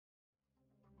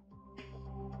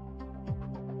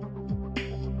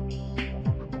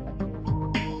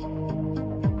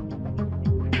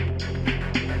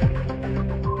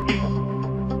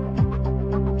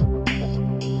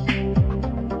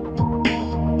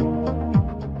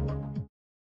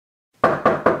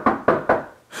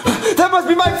That must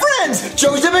be my friends,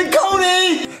 Joseph and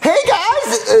Cody. Hey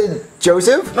guys,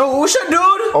 Joseph. Oh, what's up,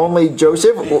 dude? Only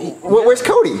Joseph. Where's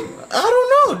Cody? I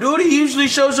don't know, dude. He usually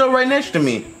shows up right next to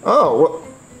me. Oh,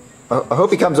 well, I hope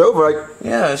he comes over.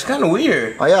 Yeah, it's kind of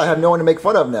weird. Oh yeah, I have no one to make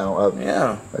fun of now.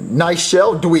 Yeah. Nice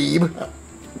shell, dweeb.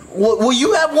 Well,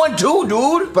 you have one too,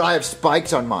 dude. But I have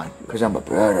spikes on mine because I'm a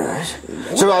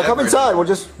badass. So I'll come inside. We'll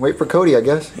just wait for Cody, I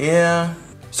guess. Yeah.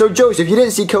 So Joseph, you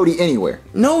didn't see Cody anywhere?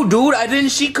 No, dude, I didn't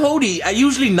see Cody. I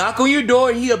usually knock on your door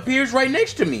and he appears right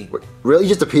next to me. Really? He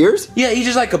just appears? Yeah, he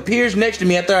just like appears next to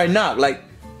me after I knock, like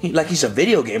he's a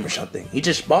video game or something. He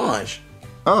just spawns.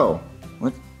 Oh,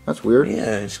 what? That's weird.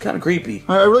 Yeah, it's kind of creepy.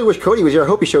 I really wish Cody was here. I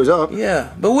hope he shows up.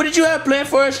 Yeah, but what did you have planned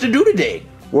for us to do today?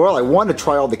 Well, I wanted to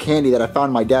try all the candy that I found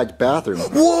in my dad's bathroom.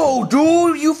 Whoa,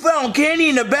 dude, you found candy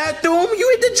in the bathroom? You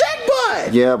hit the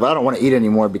jackpot! Yeah, but I don't want to eat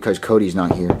anymore because Cody's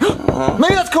not here.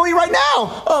 Maybe that's Cody right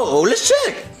now! Oh, let's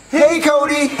check. Hey,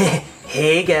 Cody!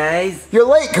 Hey, guys. You're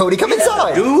late, Cody. Come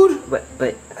inside. Dude.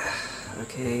 But,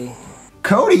 okay.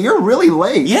 Cody, you're really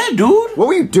late. Yeah, dude. What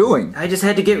were you doing? I just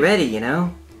had to get ready, you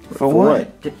know? For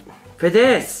what? For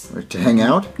this. To hang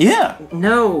out? Yeah.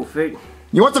 No, for...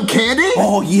 You want some candy?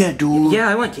 Oh, yeah, dude. Yeah,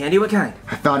 I want candy. What kind?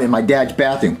 I found it in my dad's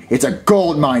bathroom. It's a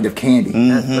gold mine of candy.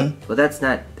 Well, that's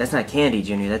not candy,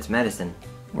 Junior. That's medicine.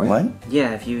 What?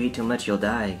 Yeah, if you eat too much, you'll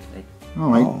die.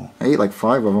 I ate like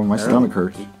 5 of them. My stomach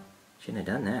hurts. Shouldn't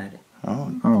have done that.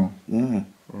 Oh.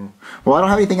 Well, I don't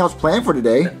have anything else planned for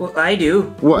today. Well, I do.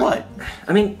 What?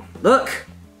 I mean, look.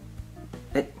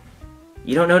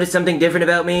 You don't notice something different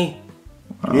about me?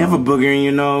 You have a booger in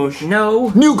your nose? No.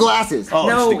 New glasses! Oh,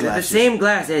 No, it's the glasses. same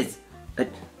glasses.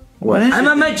 What? I'm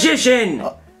a magician!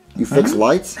 You fix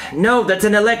lights? No, that's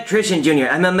an electrician, Junior.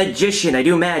 I'm a magician. I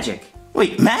do magic.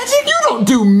 Wait, magic? You don't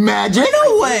do magic!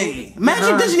 No way!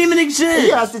 Magic doesn't even exist!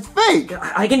 Yes, it's fake!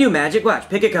 I can do magic. Watch,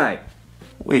 pick a card.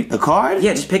 Wait, a card?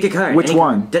 Yeah, just pick a card. Which Any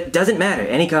one? Doesn't matter.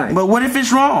 Any card. But what if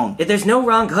it's wrong? If there's no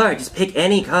wrong card, just pick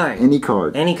any card. Any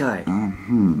card. Any card.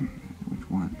 Which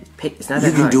one? Pick. It's not You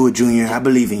that can hard. do it, Junior. I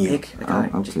believe in you. Pick a card.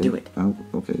 Okay. Just do it.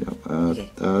 Okay.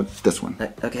 This one.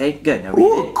 Okay, good. Now read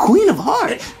Ooh, it. Queen of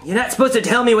Hearts. You're not supposed to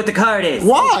tell me what the card is.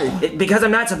 Why? Because I'm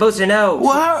not supposed to know.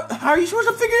 Well, how are you supposed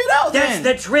to figure it out That's then?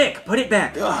 the trick. Put it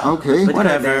back. Okay. Put the card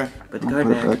Whatever. back. Put the I'll card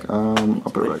put it back. back.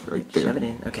 I'll put it back right Shove it there.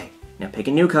 in. Okay. Now pick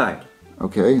a new card.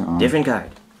 Okay. Different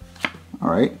card.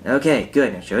 Alright. Okay,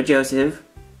 good. Now show Joseph.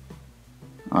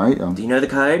 Alright. Do you know the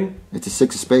card? It's a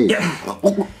 6 of spades.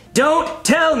 Don't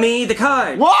tell me the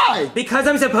card. Why? Because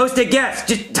I'm supposed to guess.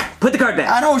 Just put the card back.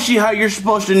 I don't see how you're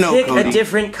supposed to know, Pick Cody. a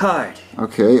different card.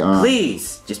 Okay.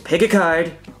 Please, just pick a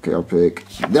card. Okay, I'll pick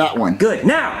that one. Good.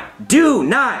 Now, do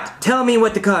not tell me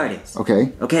what the card is.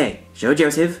 Okay. Okay, show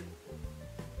Joseph.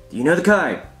 Do you know the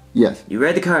card? Yes. You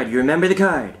read the card. You remember the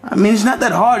card. I mean, it's not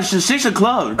that hard. It's a 6 of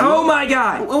clubs. Oh my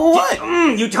God!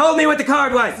 What? You told me what the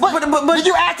card was. But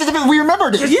you asked as if we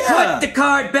remembered it. Just Yeah. put the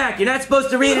card back. You're not supposed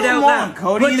to read it out Come loud. on,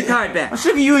 Cody. Put the card back. I'm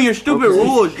sick of you and your stupid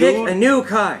rules, Pick dude. a new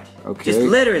card. Okay. Just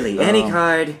literally any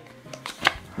card.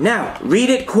 Now, read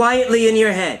it quietly in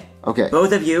your head. Okay.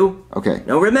 Both of you. Okay.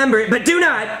 No, remember it, but do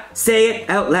not say it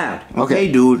out loud.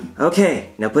 Okay, dude.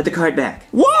 Okay, now put the card back.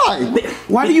 Why?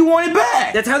 Why do you want it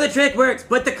back? That's how the trick works.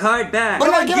 Put the card back. But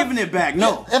I'm if I not give giving it back.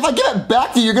 No. If I give it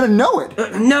back to you, you're gonna know it.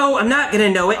 No, I'm not gonna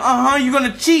know it. You're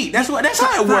gonna cheat. That's how it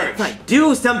Fine, works. fine.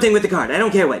 Do something with the card. I don't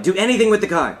care what. Do anything with the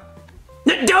card.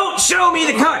 No, don't show me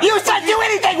the card. You said do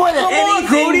anything with it.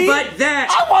 Anything Cody. but that.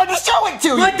 I wanted to show it to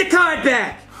you. Put the card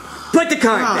back. Put the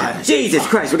card back. Jesus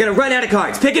Christ, we're gonna run out of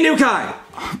cards. Pick a new card.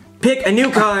 Pick a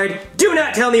new card. Do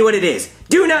not tell me what it is.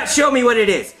 Do not show me what it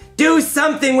is. Do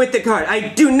something with the card. I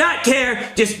do not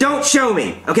care. Just don't show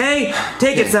me, okay?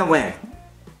 Take it somewhere.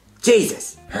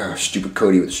 Jesus. Oh, stupid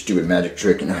Cody with a stupid magic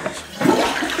trick.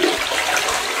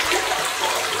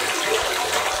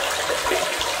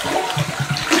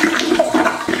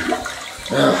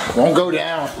 Won't go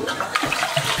down.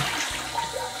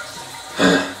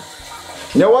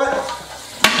 You know what?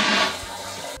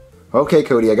 Okay,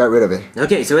 Cody, I got rid of it.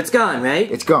 Okay, so it's gone, right?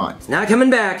 It's gone. It's not coming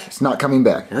back. It's not coming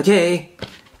back. Okay.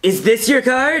 Is this your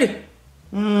card?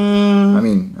 I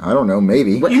mean, I don't know,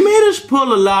 maybe. You made us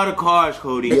pull a lot of cards,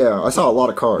 Cody. Yeah, I saw a lot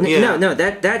of cards. Yeah. No,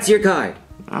 that's your card.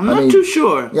 I'm not too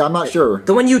sure. Yeah, I'm not sure.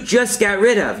 The one you just got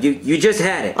rid of. You just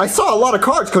had it. I saw a lot of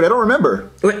cards, Cody. I don't remember.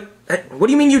 What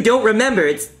do you mean you don't remember?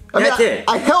 That's it.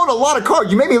 I held a lot of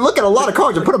cards. You made me look at a lot of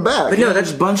cards and put them back. But no,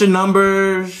 That's a bunch of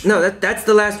numbers. that's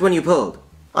the last one you pulled.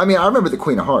 I mean, I remember the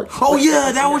Queen of Hearts. Oh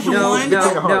yeah, that was the one.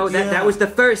 No, that was the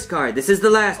first card. This is the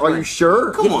last one. Are you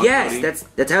sure? Come on, Yes, Cody.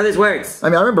 that's how this works. I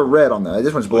mean, I remember red on that.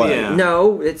 This one's black. yeah.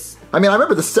 No, it's I mean, I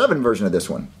remember the 7 version of this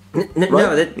one.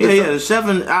 no. Yeah, the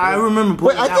 7. I remember.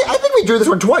 Wait, I think we drew this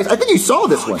one twice. I think you saw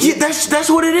this one. Yeah, that's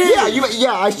what it is.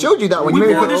 Yeah, I showed you that one. We You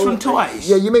made me pulled put- this one twice.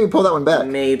 Yeah, you made me pull that one back.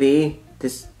 Maybe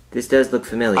this does look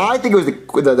familiar. I think it was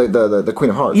the Queen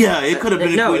of Hearts. Yeah, it could have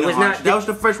been. No, the Queen it was of Hearts. not. That was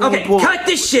the first one Okay, we pulled. cut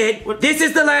the shit. This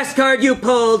is the last card you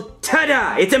pulled.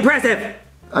 Ta-da! It's impressive.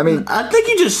 I mean, I think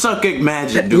you just suck at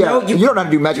magic, dude. yeah, you don't know how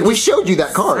to do magic. We showed you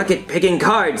that card. Suck at picking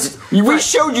cards. We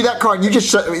showed you that card. And you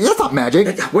just that's not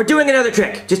magic. We're doing another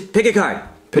trick. Just pick a card.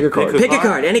 Pick a card. Pick a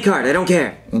card. Any card. I don't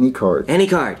care. Any card. Any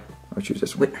card. I'll choose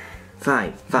this one.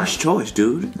 Fine. Nice choice,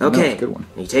 dude. Okay. it's a good one.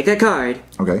 You take that card.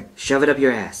 Okay. Shove it up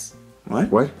your ass.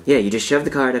 What? Yeah, you just shove the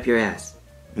card up your ass.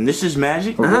 And this is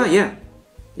magic. Yeah.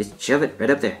 Just shove it right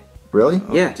up there. Really?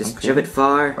 Yeah, just shove it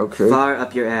far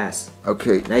up your ass.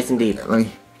 Okay. Nice and deep. Let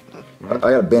me. I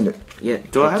gotta bend it. Yeah.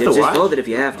 Do I have to just what? fold it if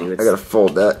you have to. I gotta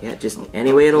fold that. Yeah, just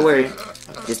any way it'll work.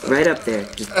 Just right up there.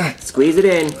 Just squeeze it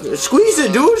in. Squeeze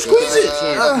it, dude. Squeeze it.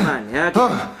 Yeah,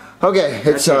 come on. Okay.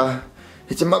 Okay,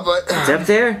 it's in my butt. It's up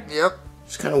there. Yep.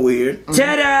 It's kind of weird.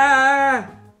 Ta-da!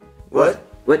 What?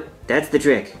 What? That's the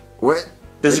trick. What?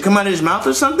 Does it come out of his mouth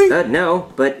or something?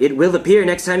 No, but it will appear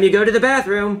next time you go to the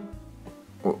bathroom.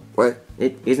 What?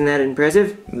 Isn't that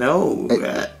impressive? No.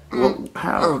 Well,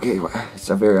 how? Okay, well, it's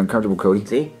not very uncomfortable, Cody.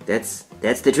 See, that's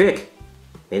the trick.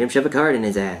 Made him shove a card in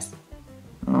his ass.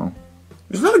 Oh.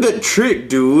 It's not a good trick,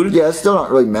 dude. Yeah, it's still not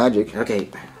really magic. Okay,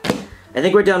 I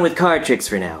think we're done with card tricks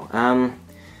for now.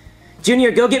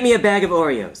 Junior, go get me a bag of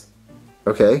Oreos.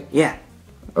 Okay. Yeah,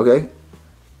 Okay.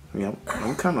 Yeah,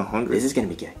 I'm kind of hungry. this is gonna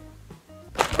be good.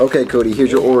 Okay, Cody,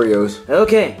 here's your Oreos.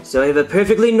 Okay, so I have a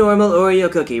perfectly normal Oreo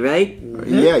cookie, right?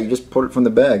 Yeah, you just pulled it from the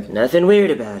bag. Nothing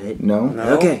weird about it. No?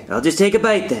 Okay, I'll just take a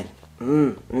bite then.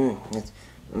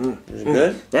 Is it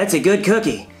good? That's a good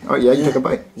cookie. Oh, yeah, you took a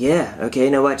bite. Yeah, okay,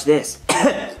 now watch this.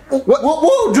 What?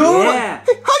 Whoa, dude! Yeah.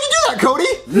 Hey, how'd you do that, Cody?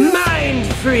 Mind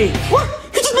freak! What?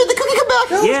 He just made the cookie come back?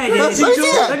 Yeah, he Let did. me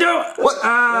see that. No, What?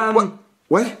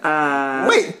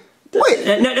 Wait.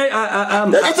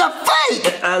 It's a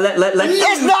fake!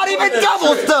 It's not even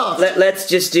double stuff! Let's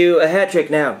just do a hat trick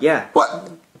now. Yeah. What?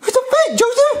 It's a fake,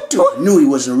 Joseph! Dude, I knew he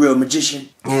wasn't a real magician.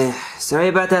 Sorry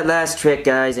about that last trick,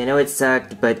 guys. I know it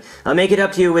sucked, but I'll make it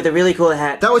up to you with a really cool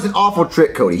hat. That was an awful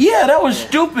trick, Cody. Yeah, that was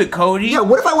stupid, Cody. Yeah,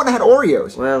 what if I wouldn't have had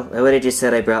Oreos? Well, I would have just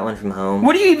said I brought one from home.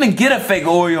 Where do you even get a fake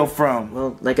Oreo from?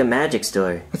 Well, like a magic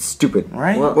store. That's stupid.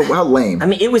 Right? Well, How lame. I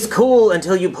mean, it was cool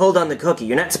until you pulled on the cookie.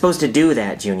 You're not supposed to do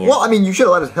that, Junior. Well, I mean, you should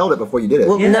have let us held it before you did it.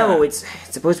 Well, Yeah. no, it's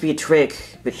supposed to be a trick.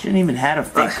 But Shouldn't even had a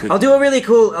fake cookie. I'll do a really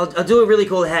cool. I'll do a really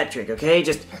cool hat trick. Okay,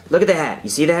 just look at the hat. You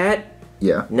see the hat?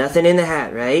 Yeah. Nothing in the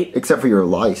hat, right? Except for your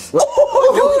lice. Well,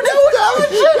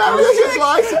 That was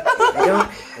lice.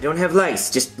 I don't have lice.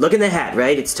 Just look in the hat,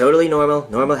 right? It's totally normal.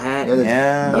 Normal hat. Yeah,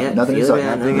 Yeah. there's nothing feel inside.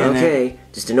 around. Nothing in Okay,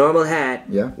 just a normal hat.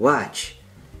 Yeah. Watch.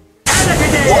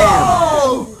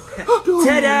 Whoa!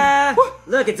 Ta-da!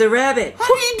 Look, it's a rabbit. How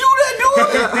do you do that,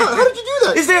 dude? How did you do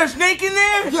that? Is there a snake in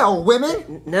there? Yeah,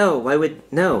 women? No, why would...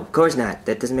 No, of course not.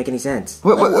 That doesn't make any sense.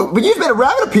 But you just made a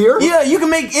rabbit appear? Yeah, you can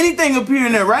make anything appear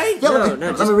in there, right? Yeah, No,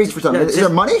 let just- me reach for something. no, Is just- there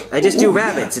money? I just do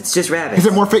rabbits. It's just rabbits. Is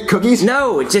there more fake cookies?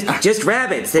 No, it's just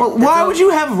rabbits. Well, why would you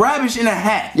have rabbits in a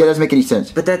hat? Yeah, it doesn't make any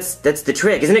sense. But that's the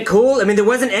trick. Isn't it cool? I mean, there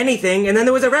wasn't anything, and then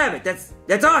there was a rabbit.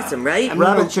 That's awesome, right?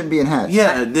 Rabbits shouldn't be in hats.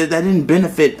 Yeah, that didn't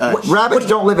benefit us. Rabbits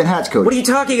don't live in hats, Cody. What are you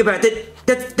talking about?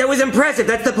 That was impressive.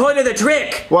 That's the point of the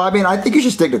trick. Well, I mean, I think you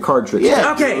should stick to card tricks.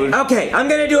 Yeah. Okay, I'm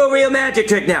gonna do a real magic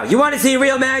trick now. You wanna see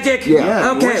real magic?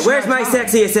 Yeah. Okay, where's my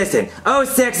sexy assistant? Oh,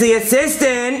 sexy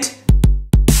assistant!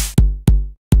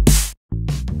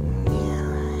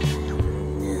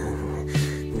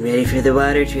 Ready for the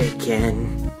water trick,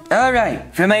 Ken?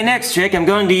 Alright, for my next trick, I'm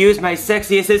going to use my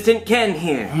sexy assistant, Ken,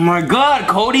 here. Oh my god,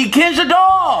 Cody, Ken's a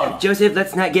dog! Joseph,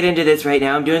 let's not get into this right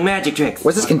now. I'm doing magic tricks.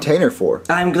 What's this container for?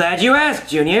 I'm glad you asked,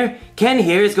 Junior. Ken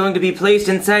here is going to be placed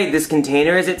inside this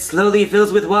container as it slowly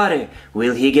fills with water.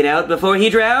 Will he get out before he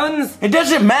drowns? It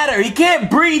doesn't matter, he can't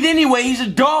breathe anyway, he's a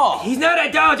dog! He's not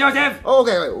a dog, Joseph! Oh,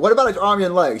 okay, wait. What about his arms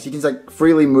and legs? He can like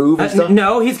freely move and stuff?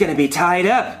 No, he's gonna be tied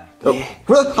up. Oh,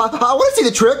 well, I want to see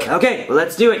the trick. Okay, well,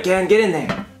 let's do it, Ken. Get in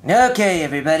there. Okay,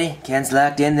 everybody. Ken's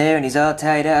locked in there and he's all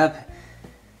tied up.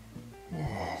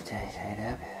 Tied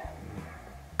up.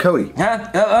 Cody.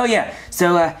 Huh? Oh, yeah.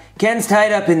 So, Ken's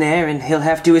tied up in there and he'll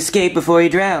have to escape before he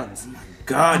drowns.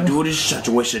 God, dude, this is such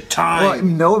a waste of time. Well,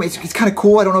 no, I mean, it's kind of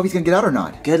cool. I don't know if he's going to get out or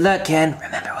not. Good luck, Ken.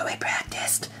 Remember what we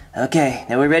practiced. Okay,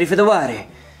 now we're ready for the water.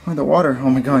 Oh, the water. Oh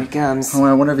my god. Here it comes. Oh,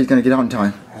 I wonder if he's gonna get out in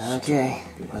time. Okay.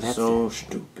 Well, that's So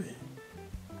stupid.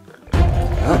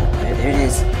 Oh, there it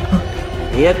is.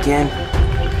 Hurry up, Ken.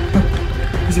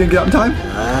 Is he gonna get out in time?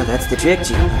 Ah, that's the trick,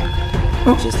 Junior.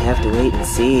 Just have to wait and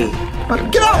see.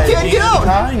 Get out, Ken, get out!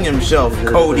 Tying himself,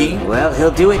 Cody. Well,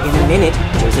 he'll do it in a minute,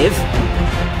 Joseph.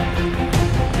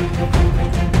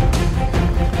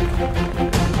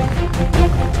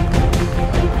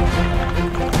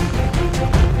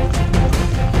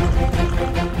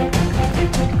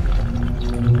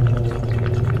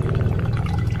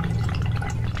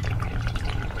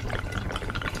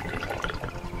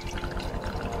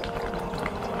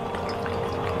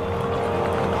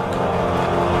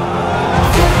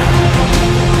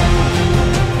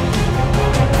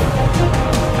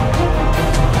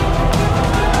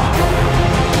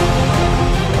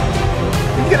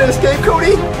 Escape,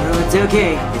 Cody? Oh, it's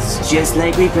okay. It's just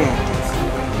like we practiced.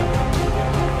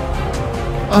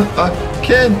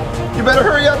 Ken, you better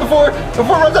hurry up before it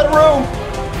runs out of room.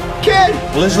 Ken,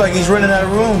 Looks like he's running out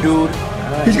of room, dude.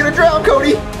 he's gonna drown,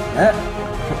 Cody.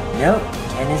 Nope,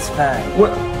 Ken is fine.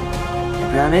 What? I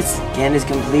promise, Ken is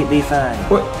completely fine.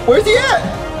 Where's he at?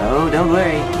 Oh, don't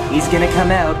worry. He's gonna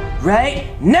come out right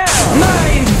now.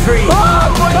 Mind free.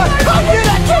 Oh my God! Get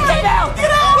out! Get out!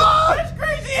 Get out! Oh, that's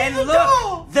crazy. And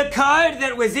look, the card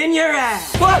that was in your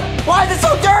ass. What? Why is it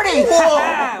so dirty?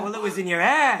 Well, it was in your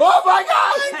ass. Oh my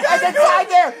God! It's inside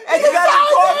there! It's inside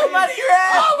there! Come out of your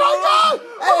ass! Oh my God!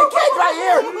 Hey, the kid's right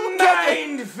here!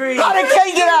 Mind free. How did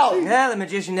Ken get out? Well, the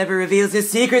magician never reveals his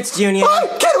secrets, Junior.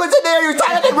 What? Ken was in there, he was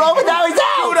tied up in rope, and now he's Dude,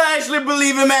 out! I actually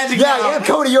believe in magic now. Yeah,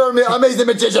 Cody, you're an amazing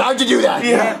magician. How'd you do that?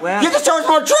 Yeah, well. You have to show us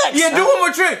more tricks! Yeah, do one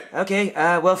more trick. Okay,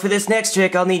 well, for this next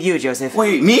trick, I'll need you, Joseph.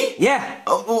 Wait, me? Yeah.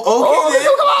 Okay, Oh, then.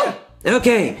 come on!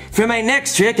 Okay, for my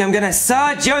next trick, I'm gonna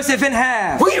saw Joseph in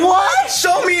half. Wait, what?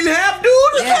 Show me in half, dude.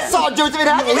 You can't saw Joseph in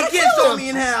half. You You're gonna can't kill show him. me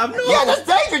in half. No. Yeah, that's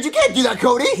dangerous. You can't do that,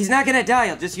 Cody. He's not gonna die.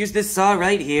 I'll just use this saw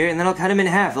right here, and then I'll cut him in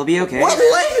half. It'll be okay. What?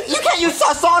 You can't use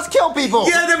saws kill people.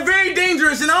 Yeah, they're very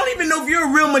dangerous, and I don't even know if you're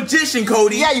a real magician,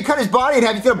 Cody. Yeah, you cut his body in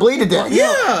half, he's gonna bleed to death.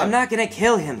 Yeah. I'm not gonna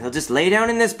kill him. He'll just lay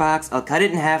down in this box, I'll cut it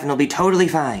in half, and he'll be totally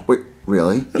fine. Wait,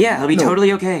 really? Yeah, he'll be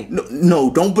totally okay. No,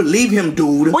 don't believe him,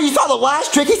 dude. Well, you saw the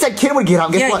last trick. He said Ken would get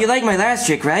out. Guess Yeah, what? you like my last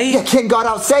trick, right? Yeah, Ken got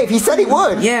out safe. He said he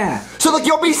would. Yeah. So look,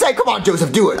 you'll be safe. Come on,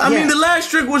 Joseph, do it. I mean, the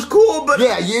last trick was cool, but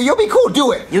Yeah, you'll be cool.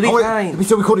 Do it. You'll be I wanna- fine. It'd be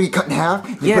so cool to get cut in half.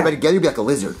 You Yeah. put it back together, you'd be like a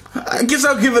lizard. I guess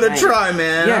I'll give it a try,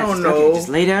 man. Yeah, I don't just, know. okay, just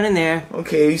lay down in there.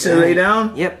 Okay, you said lay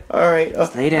down? Yep. All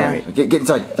right. Lay down. All right. Get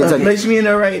inside. Get inside. Place me in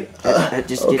there, right?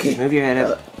 Just okay. move your head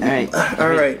up. All right. All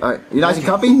right. All right. You nice and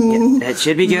comfy? That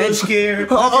should be I'm good. scared.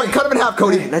 Oh, all right, cut him in half,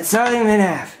 Cody. Let's saw him in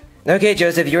half. Okay,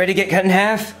 Joseph, you ready to get cut in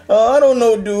half? I don't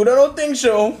know, dude. I don't think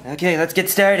so. Okay, let's get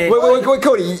started. Wait,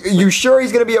 Cody. You sure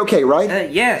he's gonna be okay,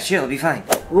 right? Yeah, sure, he'll be fine.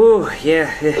 Ooh,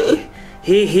 yeah.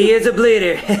 He is a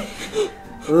bleeder.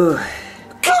 Ooh.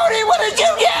 Cody, what did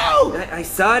you do? I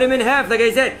sawed him in half, like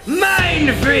I said.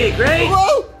 Mind freak, right?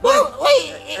 Whoa,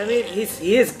 wait. I mean,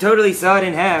 he is totally sawed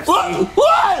in half. What?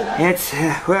 It's,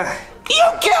 well, You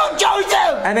killed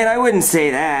Joseph! I mean, I wouldn't say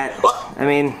that. I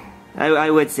mean, I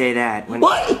would say that. When,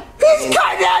 What? He's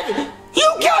cut.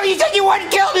 You killed him. You said you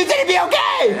wouldn't kill him. You said he'd be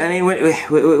okay. I mean,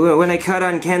 when I cut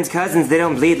on Ken's cousins, they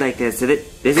don't bleed like this. So this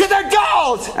Because they're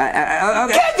dolls.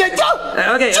 okay. Kids are dolls.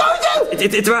 Okay. Joseph.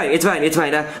 It's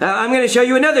fine. I'm gonna show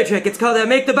you another trick. It's called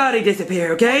make the body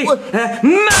disappear. Okay? What?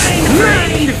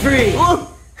 Mind free. What?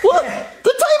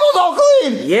 The table's all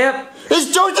clean. Yep.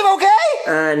 Is Joseph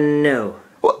okay? No.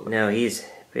 What? No, he's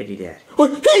pretty dead. What?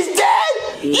 He's dead?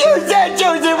 You said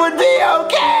Joseph would be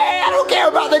okay! I don't care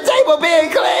about the table being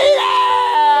clean!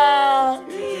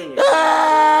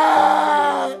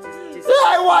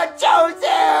 I want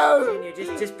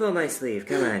Joseph! Just pull my sleeve.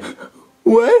 Come on.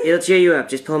 What? It'll cheer you up.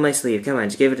 Just pull my sleeve. Come on.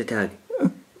 Just give it a tug.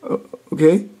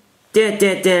 Okay.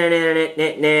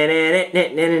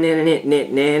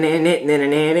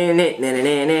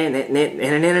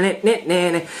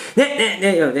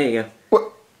 Oh, there you go.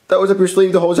 What? That was up your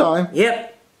sleeve the whole time? Yep.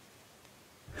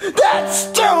 That's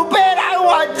stupid! I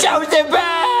want Joseph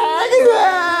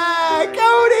back!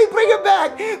 Cody, bring him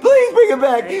back! Please bring him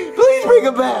back! Please bring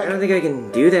him I back! don't think I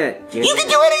can do that, Junior. You can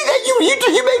do anything!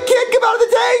 You made Kid come out of the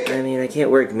tank! I mean, I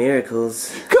can't work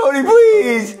miracles. Cody,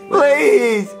 please!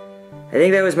 Please! I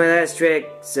think that was my last trick,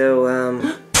 so,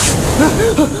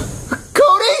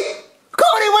 Cody!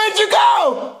 Cody, where'd you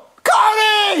go?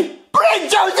 Cody! Bring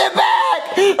Joseph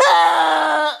back!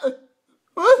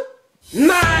 What?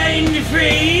 Mind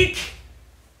freak!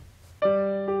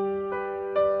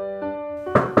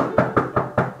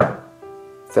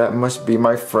 That must be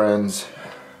my friends.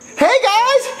 Hey,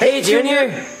 guys! Hey, Junior!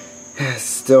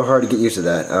 Still hard to get used to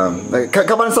that.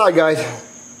 Come on inside, guys.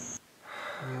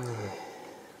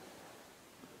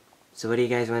 So what do you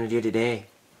guys want to do today?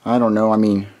 I don't know. I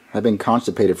mean, I've been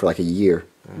constipated for like a year.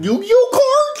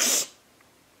 Yu-Gi-Oh cards?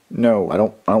 No, I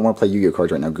don't want to play Yu-Gi-Oh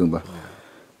cards right now, Goomba.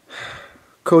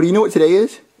 Cody, you know what today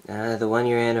is? The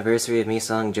 1-year anniversary of me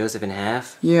sawing Joseph in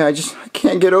half. Yeah, I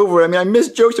can't get over it. I mean, I miss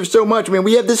Joseph so much. I mean,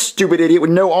 we have this stupid idiot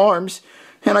with no arms.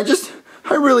 And I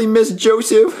really miss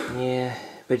Joseph. Yeah,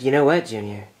 but you know what,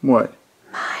 Junior? What?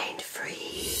 Mind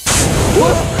freeze.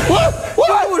 What?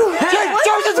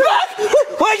 Joseph's back!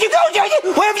 Where'd you go,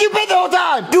 Joseph? Where have you been the whole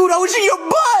time? Dude, I was in your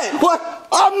butt! What?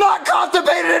 I'm not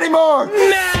constipated anymore!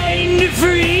 Mind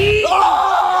freeze!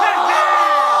 Oh!